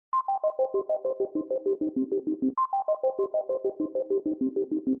I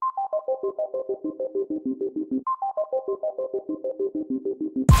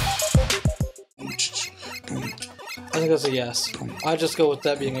think that's a yes. I just go with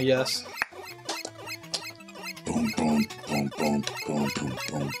that being a yes. Boom, boom, boom, boom, boom, boom,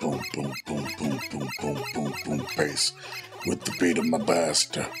 boom, boom, boom, boom, boom, boom, boom, boom, boom, bass. With the beat of my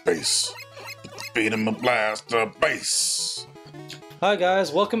blaster, bass. With the beat of my blaster, bass. Hi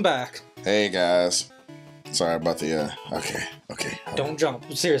guys, welcome back. Hey guys. Sorry about the, okay. Don't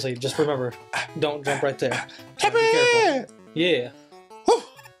jump. Seriously, just remember. Don't jump right there. Be careful. Yeah.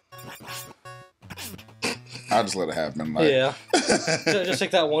 I'll just let it happen. Like. Yeah. Just take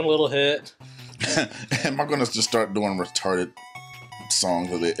that one little hit. Am I gonna just start doing retarded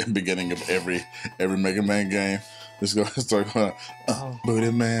songs at the beginning of every Mega Man game? Just go start going,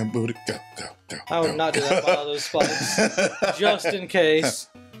 booty man, booty, go. I would not do that by all those spikes. Just in case.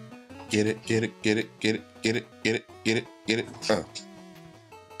 Get it. Oh.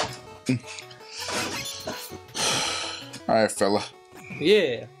 Alright, fella.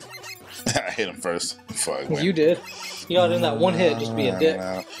 Yeah. I hit him first. You did. You got in that one hit, just be a dick.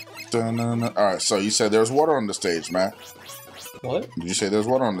 Alright, so you said there's water on the stage, man. What? Did you say there's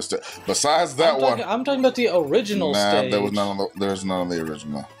water on the stage? Besides that one. I'm talking about the original stage. There's none on the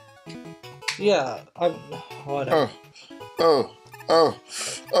original. Yeah, whatever. Oh. I'll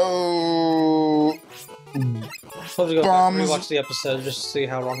have to go back and rewatch the episode just to see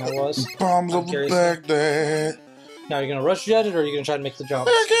how wrong I was. Bombs over Baghdad. Now, are you going to rush jet it, or are you going to try to make the jump?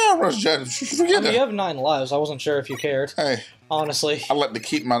 Yeah, rush jet it. Forget that. You have 9 lives. I wasn't sure if you cared. Hey. Honestly. I like to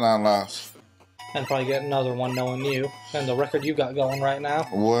keep my 9 lives. And probably get another one knowing you. And the record you got going right now.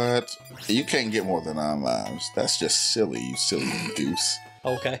 What? You can't get more than 9 lives. That's just silly, you silly goose.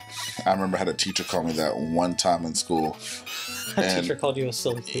 Okay. I remember I had a teacher call me that one time in school. A teacher called you a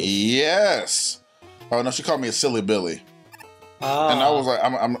silly goose? Yes. Oh, no, she called me a silly Billy. And I was like,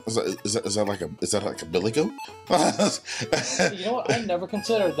 is that like a billy goat? You know what? I never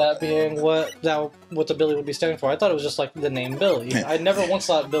considered that being what the Billy would be standing for. I thought it was just like the name Billy. I never once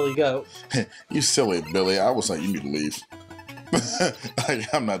thought Billy Goat. You silly Billy. I was like, you need to leave.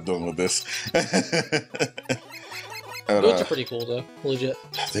 Like, I'm not dealing with this. Goats are pretty cool though, legit.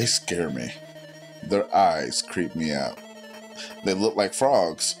 They scare me. Their eyes creep me out. They look like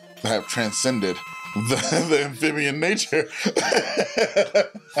frogs that have transcended the amphibian nature.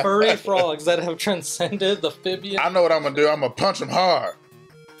 Furry frogs that have transcended the amphibian. I know what I'm gonna do. I'm gonna punch them hard.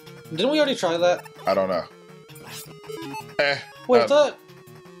 Didn't we already try that? I don't know. Wait, I thought.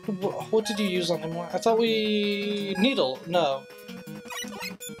 What did you use on him? I thought we needle. No.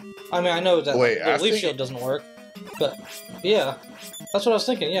 I mean, I know that the leaf shield doesn't work, but yeah, that's what I was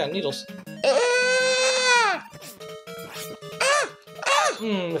thinking. Yeah, needles.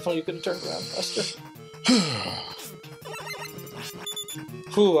 If only you could have turned around faster.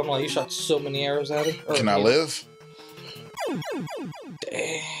 Whew, I'm like, you shot so many arrows at him. Can I live?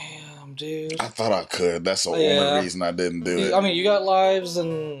 Damn, dude. I thought I could. That's the only reason I didn't do it. I mean, you got lives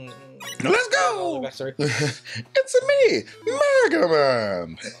and... Let's go! It's me, Mega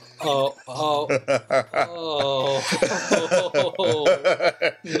Man! No!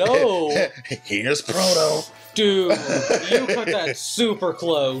 Here's Proto. Dude, you cut that super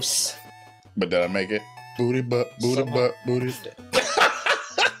close. But did I make it? Booty butt, booty butt, booty.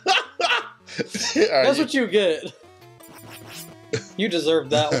 That's what you get. You deserve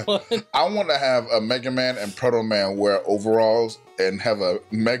that one. I want to have a Mega Man and Proto Man wear overalls and have a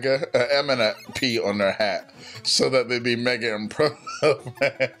Mega, M and a P on their hat, so that they'd be Mega and Proto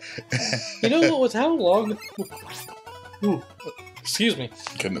Man. You know what was how long? Ooh, excuse me.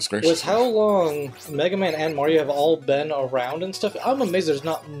 Goodness gracious. Was how long Mega Man and Mario have all been around and stuff? I'm amazed there's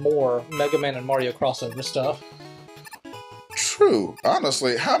not more Mega Man and Mario crossover stuff. True.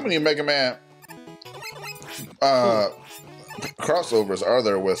 Honestly, how many Mega Man crossovers are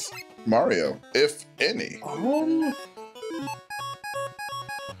there with Mario, if any?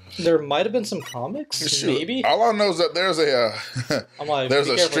 There might have been some comics, maybe. All I know is that there's a there's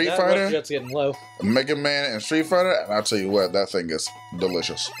a Street Fighter, getting low. Mega Man and Street Fighter, and I'll tell you what, that thing is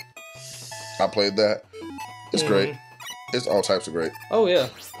delicious. I played that. It's great. It's all types of great. Oh yeah.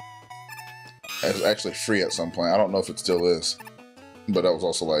 It was actually free at some point. I don't know if it still is, but that was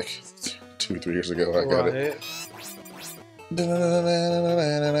also like 2 or 3 years ago. I got it. They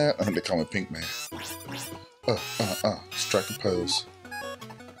call me Pink Man. Strike a pose.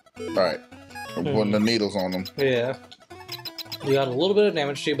 Alright. I'm putting the needles on them. Yeah. You got a little bit of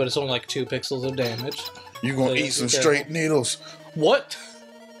damage to you, but it's only like 2 pixels of damage. You gonna eat some straight needles. What?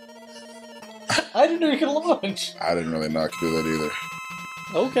 I didn't know you could launch. I didn't really know I could do that either.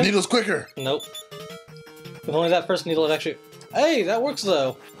 Okay. Needle's quicker. Nope. If only that first needle had actually... Hey, that works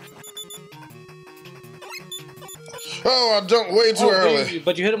though. Oh, I jumped way too early.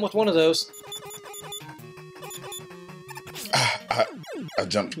 But you hit him with one of those. I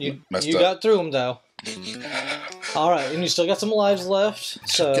jumped. Messed you up. got through him though. Alright, and you still got some lives left,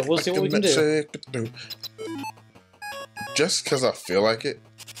 so we'll see what we can do. Just because I feel like it.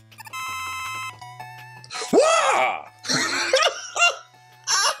 Wah!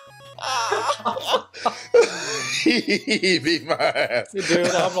 He beat my ass. Dude,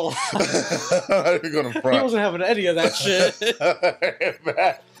 I'm not gonna front. He wasn't having any of that shit.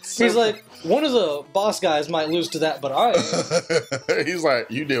 He's like, one of the boss guys might lose to that, but I ain't. He's like,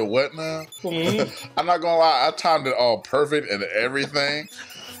 you did what now? Mm-hmm. I'm not gonna lie, I timed it all perfect and everything.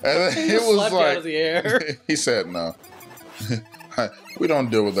 And then he it was slapped like, you out of the air. He said, no. We don't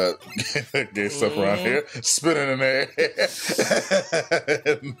deal with that gay stuff around here. Spinning in the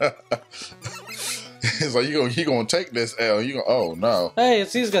air. He's like, you gonna take this L. Oh no. Hey,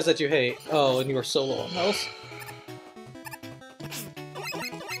 it's these guys that you hate. Oh, and you were so low on health.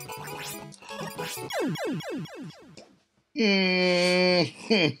 You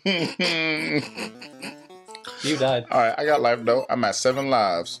died. Alright, I got life though. I'm at 7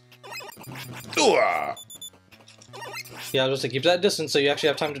 lives. Ooh-ah. Yeah, I was just like, keep that distance so you actually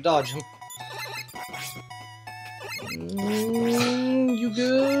have time to dodge him. You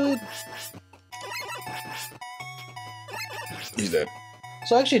good? He's dead.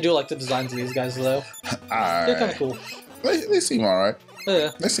 So I actually do like the designs of these guys though. They're kind of cool. They seem alright.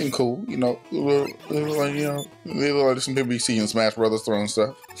 Yeah. They seem cool, you know. They look like some people you see in Smash Brothers throwing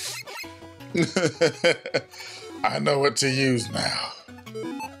stuff. I know what to use now.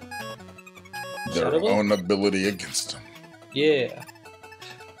 Their own ability against them. Yeah.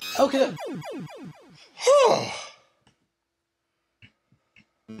 Okay.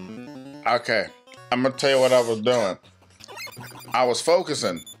 Okay. I'm gonna tell you what I was doing. I was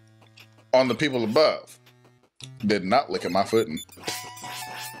focusing on the people above. Did not look at my footing.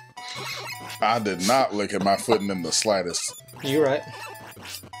 I did not look at my footing in the slightest. You're right.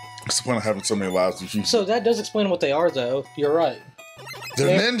 It's the point of having so many lives as you. So that does explain what they are, though. You're right.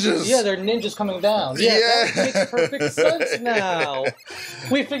 They're ninjas. Yeah, they're ninjas coming down. Yeah, that makes perfect sense now.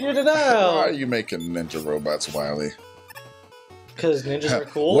 We figured it out. Why are you making ninja robots, Wily? Because ninjas are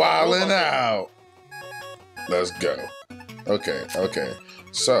cool. Wilding out. Let's go. Okay.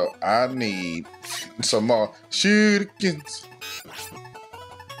 So I need some more shurikens.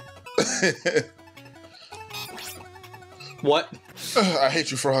 What? I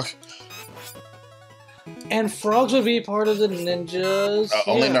hate you, Frog. And frogs would be part of the ninjas.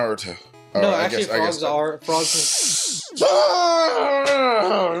 Only Naruto. No, actually, frogs are frogs.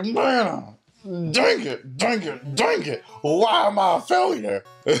 Oh, man. Dang it. Why am I a failure?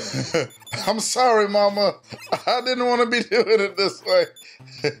 I'm sorry, Mama. I didn't want to be doing it this way.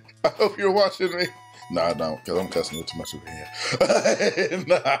 I hope you're watching me. No, I don't, because I'm cussing you too much over here.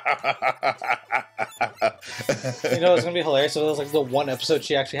 You know, it's going to be hilarious if it was like the one episode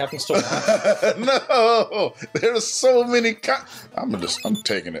she actually happens to watch. No! There's so many I'm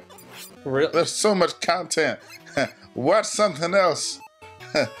taking it. Really? There's so much content. Watch something else.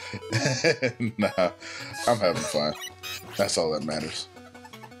 Nah, I'm having fun. That's all that matters.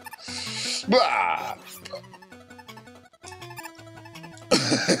 Blah!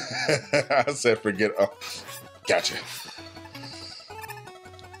 I said forget. Oh, gotcha.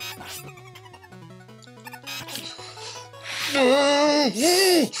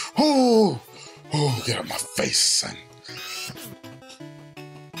 Oh, get out of my face, son.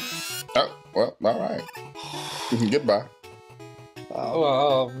 Oh, well, all right. Goodbye.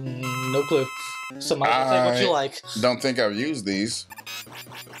 No clue. Somebody can take what you like. Don't think I've used these.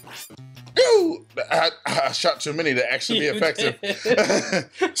 Ooh, I shot too many to actually be effective.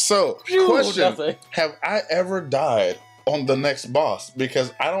 So, question, have I ever died on the next boss?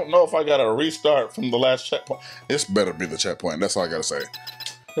 Because I don't know if I got to restart from the last checkpoint. This better be the checkpoint. That's all I got to say.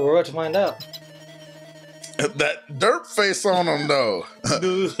 We're about to find out. That dirt face on him, though.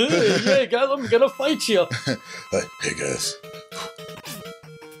 Hey, guys, I'm going to fight you. Hey, guys.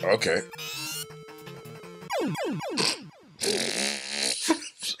 Okay.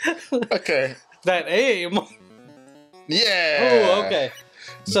 Okay. That aim. Yeah. Oh, okay.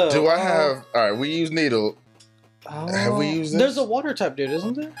 So do I have? All right, we use needle. Have we used this? There's a water type dude,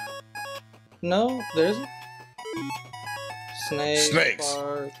 isn't there? No, there isn't. Snakes.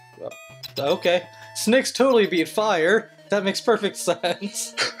 Okay. Snakes totally beat fire. That makes perfect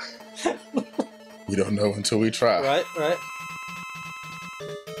sense. We don't know until we try. Right.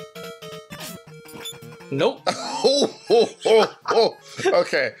 Nope.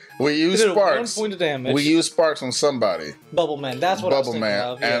 Okay, we use sparks. 1 point of damage. We use sparks on somebody. Bubble Man. That's what I was thinking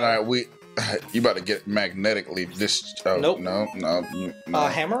of. Yeah. And you about to get magnetically Nope. No.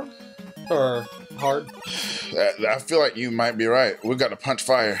 Hammer or hard? I feel like you might be right. We got to punch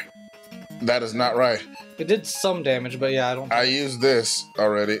fire. That is not right. It did some damage, but yeah, I don't. I used this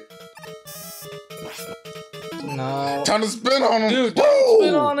already. No. Time to spin on him. Dude, don't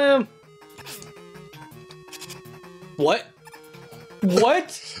spin on him. What?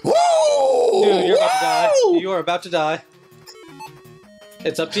 What? Whoa! Dude, you're about to die. You are about to die.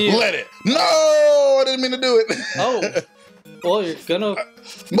 It's up to you. Let it. No, I didn't mean to do it. Oh. Well, you're gonna.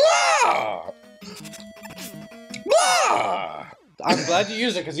 I'm glad you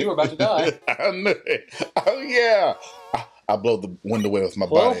used it because you were about to die. I knew it. Oh, yeah. I blow the wind away with my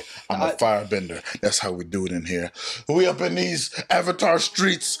body. I'm a firebender. That's how we do it in here. We up in these Avatar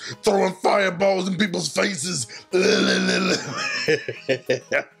streets throwing fireballs in people's faces.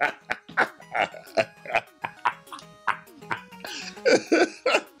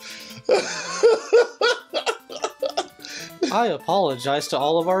 I apologize to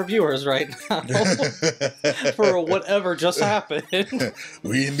all of our viewers right now for whatever just happened.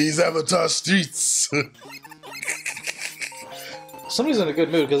 We in these Avatar streets. Somebody's in a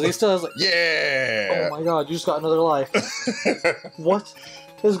good mood because he still has like... Yeah! Oh my god, you just got another life. What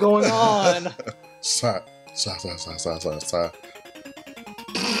is going on? Sigh.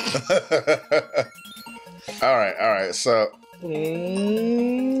 Alright, so...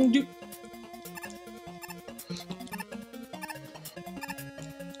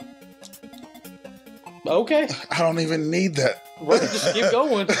 Okay. I don't even need that. Right, just keep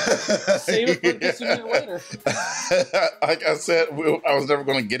going. Save it for this later. Like I said, I was never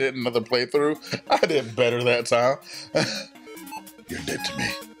going to get it in another playthrough. I did better that time. You're dead to me.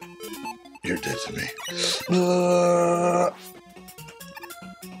 You're dead to me.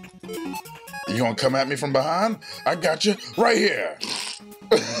 You gonna come at me from behind? I got you right here.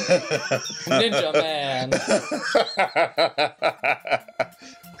 Ninja Man.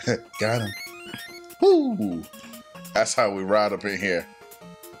 Got him. Woo! That's how we ride up in here.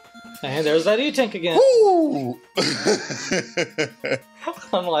 And there's that E-Tank again. Woo!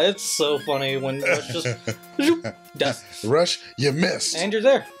 I'm like, it's so funny when Rush just... death. Rush, you missed. And you're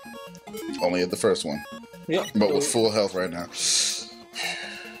there. Only at the first one. Yep. But with full health right now.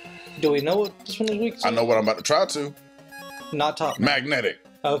 Do we know what this one is weak to? I know what I'm about to try to. Not Top Man. Magnetic.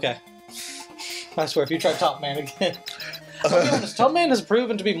 Okay. I swear, if you try Top Man again... I'll be honest, Top Man has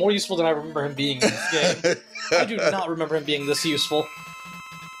proven to be more useful than I remember him being in this game. I do not remember him being this useful.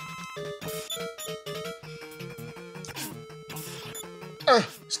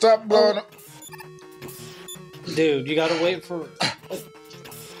 Stop blowing up. Dude, you gotta wait for...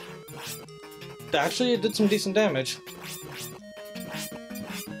 Actually, it did some decent damage.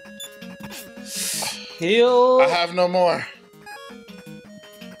 Heal. I have no more.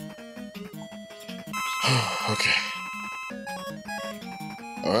 Okay.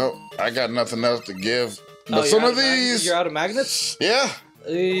 Well, I got nothing else to give. But some of these... You're out of magnets? Yeah.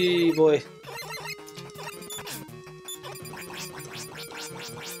 Hey, boy.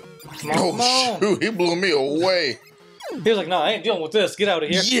 Come on, oh, shoot. He blew me away. He was like, no, I ain't dealing with this. Get out of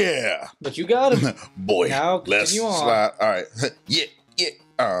here. Yeah. But you got him. Boy, now let's slide. All right. Yeah.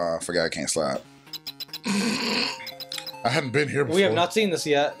 I forgot I can't slide. I hadn't been here before. We have not seen this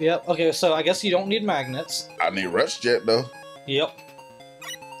yet. Yep. Okay, so I guess you don't need magnets. I need Rush Jet, though. Yep.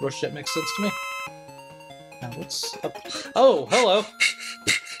 Rush Jet makes sense to me. Now what's up? Oh, hello.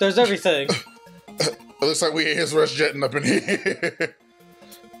 There's everything. It looks like we is Rush Jetting up in here.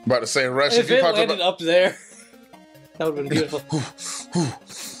 About to say Rush. If it landed up there, that would have been beautiful.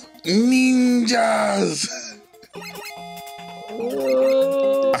 Ninjas!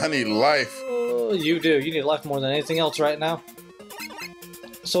 I need life. You do. You need life more than anything else right now.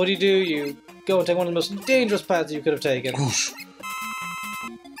 So what do? You go and take one of the most dangerous paths you could have taken. Whoosh.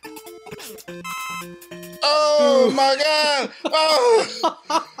 Oh my god! Oh!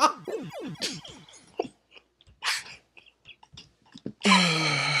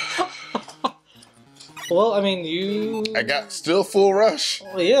 Well, I mean, you... I got still full Rush.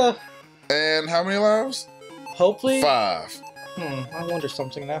 Oh, yeah. And how many lives? Hopefully... 5. I wonder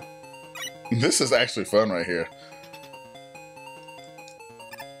something now. This is actually fun right here.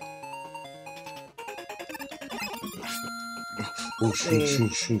 Whoosh, whoosh,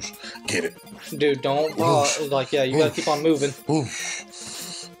 whoosh, whoosh. Get it. Dude, don't... like, yeah, you gotta keep on moving.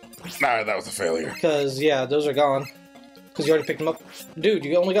 Nah, that was a failure. Because, yeah, those are gone. Because you already picked them up. Dude,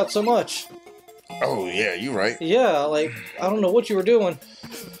 you only got so much. Oh, yeah, you right. Yeah, like, I don't know what you were doing.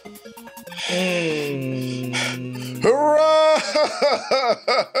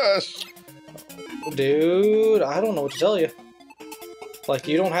 Rush! Dude, I don't know what to tell you. Like,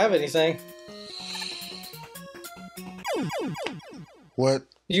 you don't have anything. What?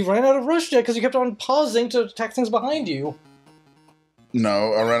 You ran out of rush jet because you kept on pausing to attack things behind you.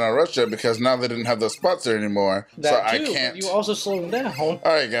 No, I ran out of rush jet because now they didn't have those spots there anymore. That so too, I can't. You also slowed them down.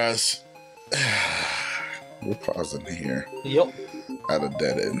 Alright, guys. We're pausing here. Yep. At a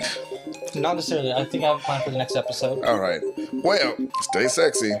dead end. Not necessarily. I think I have a plan for the next episode. Alright. Well, stay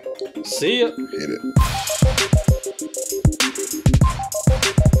sexy. See ya. Hit it.